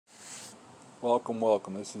Welcome.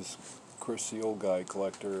 This is Chris, the old guy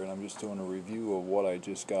collector, and I'm just doing a review of what I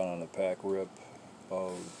just got on a pack rip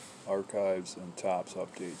of Archives and Topps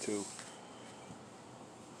Update 2.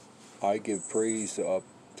 I give praise to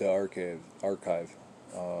Archive.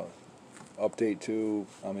 Uh, Update 2,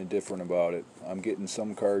 I'm indifferent about it. I'm getting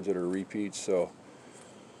some cards that are repeats, so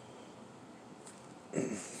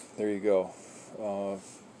there you go.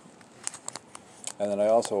 And then I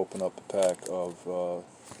also opened up a pack of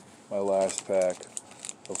my last pack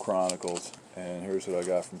of Chronicles, and here's what I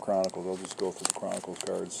got from Chronicles. I'll just go through the Chronicles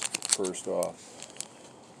cards first off.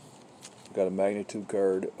 Got a magnitude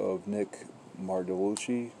card of Nick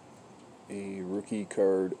Mardelucci, a rookie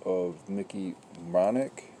card of Mickey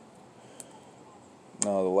Monick.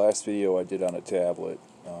 Now, the last video I did on a tablet,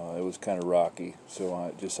 it was kind of rocky, so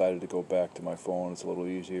I decided to go back to my phone. It's a little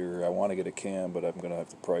easier. I want to get a cam, but I'm going to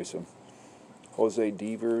have to price them. Jose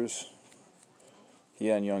Devers,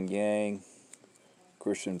 Yan Young Yang,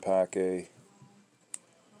 Christian Paque,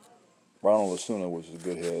 Ronald Osuna was a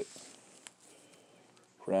good hit,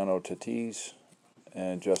 Fernando Tatis,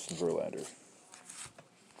 and Justin Verlander.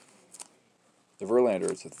 The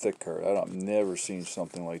Verlander is a thick card. I've never seen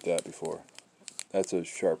something like that before. That's a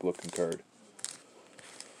sharp looking card.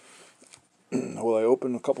 Will I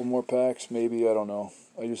open a couple more packs? Maybe, I don't know.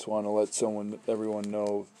 I just want to let everyone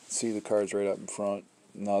know, see the cards right up in front.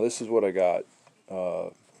 Now, this is what I got.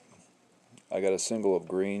 I got a single of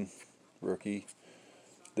Green, rookie.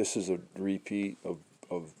 This is a repeat of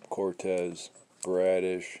Cortez,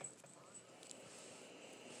 Bradish.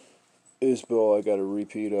 Isbell I got a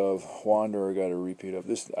repeat of. Wander I got a repeat of.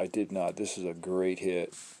 This I did not. This is a great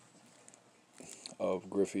hit of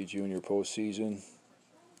Griffey Jr. postseason.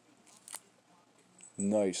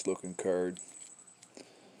 Nice looking card.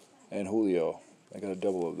 And Julio. I got a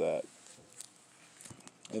double of that.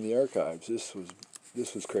 In the Archives, this was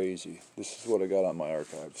crazy. This is what I got on my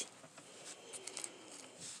Archives.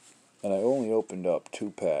 And I only opened up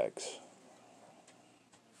 2 packs.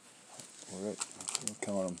 Alright,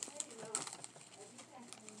 count them.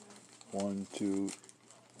 1, 2,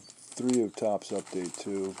 3 of Topps Update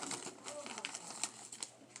 2,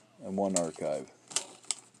 and 1 Archive.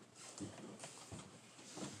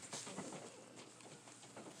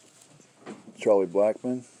 Charlie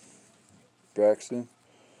Blackmon, Braxton,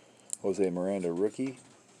 Jose Miranda rookie,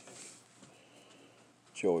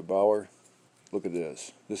 Joey Bauer. Look at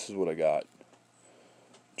this. This is what I got.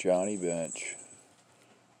 Johnny Bench,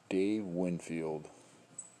 Dave Winfield,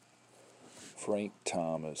 Frank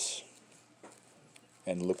Thomas,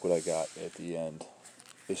 and look what I got at the end.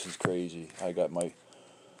 This is crazy.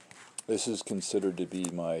 This is considered to be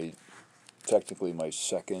technically my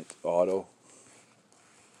second auto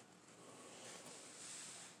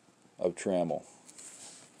of Trammell.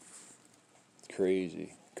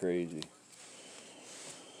 Crazy.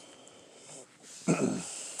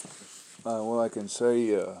 What I can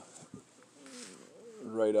say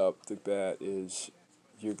right up the bat is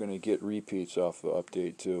you're going to get repeats off the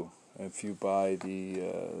update too. If you buy you're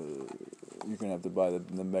going to have to buy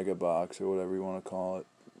the mega box or whatever you want to call it.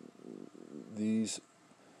 These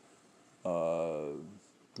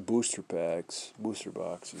booster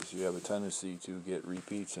boxes, you have a tendency to get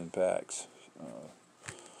repeats in packs.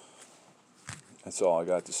 That's all I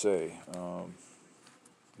got to say.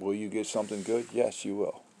 Will you get something good? Yes, you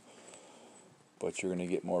will. But you're going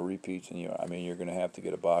to get more repeats than you're going to have to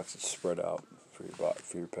get a box that's spread out for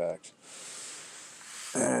your packs.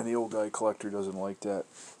 And the old guy collector doesn't like that.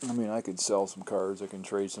 I could sell some cards. I can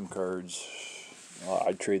trade some cards.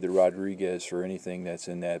 I'd trade the Rodriguez for anything that's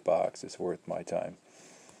in that box that's worth my time.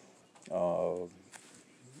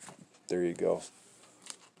 There you go.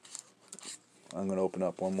 I'm going to open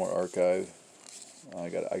up one more Archive. I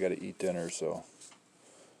got to eat dinner, so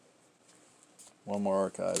one more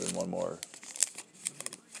Archive and one more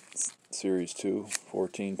Series 2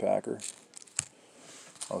 14 packer.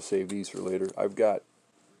 I'll save these for later. I've got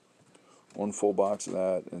 1 full box of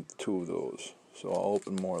that and 2 of those, so I'll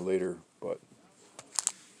open more later, but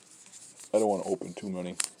I don't want to open too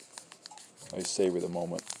many. I savor the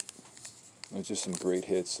moment. It's just some great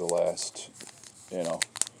hits the last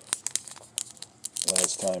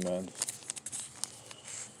time in.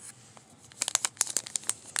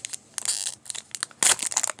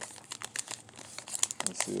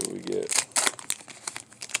 Let's see what we get.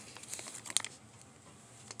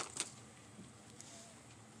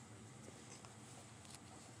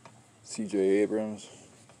 C.J. Abrams,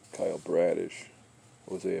 Kyle Bradish,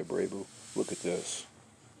 Jose Abreu. Look at this.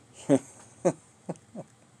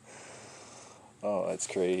 Oh, that's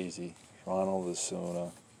crazy. Ronald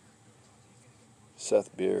Osuna, Seth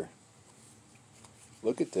Beer.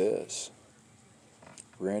 Look at this.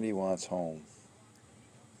 Randy Wants Home.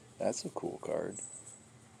 That's a cool card.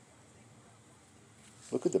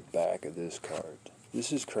 Look at the back of this card.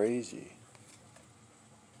 This is crazy.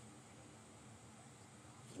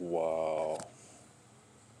 Wow.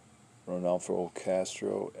 Ronaldo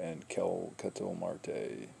Castro and Ketel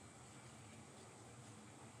Marte.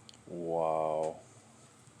 Wow.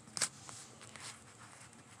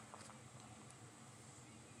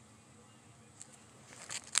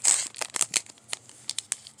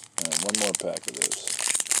 And one more pack of this.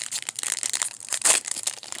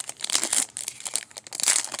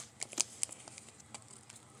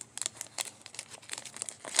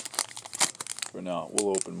 For now, we'll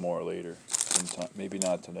open more later. Sometime, maybe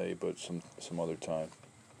not today, but some other time.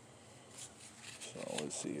 So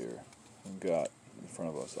let's see here. We've got in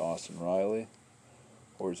front of us Austin Riley,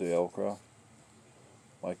 Jorge Elcra,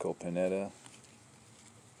 Michael Pineda,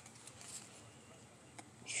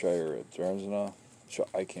 Shire Adrzana,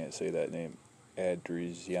 I can't say that name,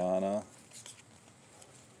 Adriziana,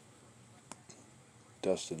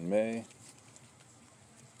 Dustin May,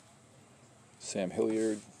 Sam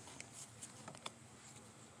Hilliard,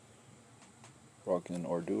 Rockin'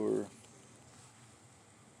 Ordure,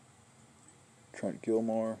 Trent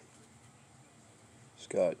Gilmore,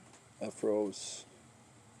 Scott Efros,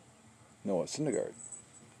 Noah Syndergaard.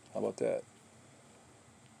 How about that?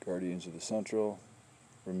 Guardians of the Central,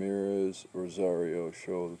 Ramirez, Rosario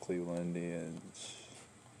show the Cleveland Indians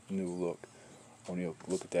new look. O'Neill,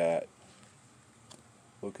 look at that.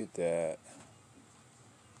 Look at that.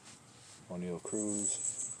 O'Neill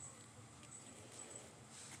Cruz,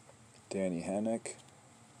 Danny Hennick,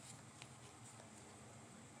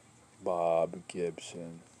 Bob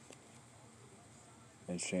Gibson,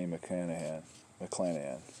 and Shane McClanahan.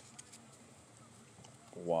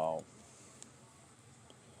 Wow.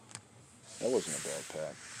 That wasn't a bad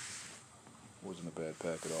pack. Wasn't a bad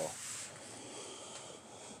pack at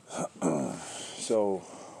all. So,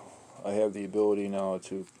 I have the ability now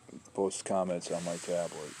to post comments on my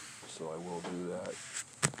tablet. So I will do that.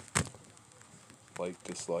 Like,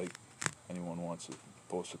 dislike, anyone wants to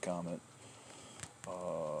post a comment.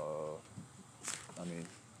 I mean,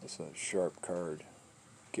 it's a sharp card.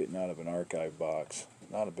 Getting out of an archive box.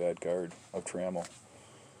 Not a bad card of Trammell.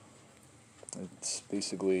 It's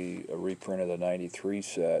basically a reprint of the 93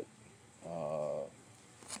 set,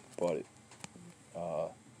 but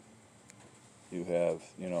you have,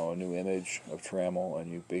 a new image of Trammell,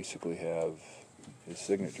 and you basically have his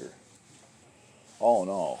signature. All in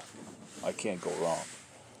all, I can't go wrong.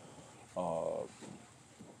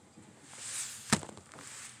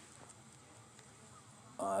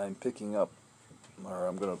 I'm picking up, or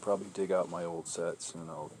I'm going to probably dig out my old sets, and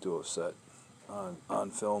I'll do a set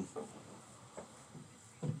on film.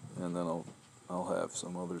 And then I'll have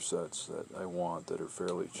some other sets that I want that are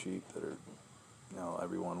fairly cheap, that are,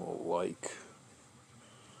 everyone will like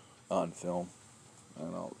on film.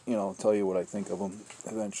 And I'll tell you what I think of them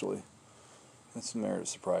eventually. And some merit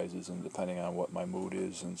surprises, and depending on what my mood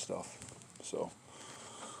is and stuff. So,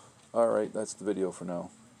 alright, that's the video for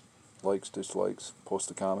now. Likes, dislikes,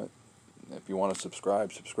 post a comment. If you want to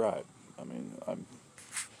subscribe, subscribe. I mean, I'm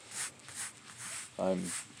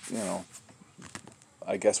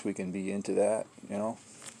I guess we can be into that,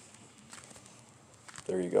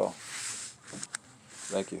 There you go.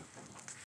 Thank you.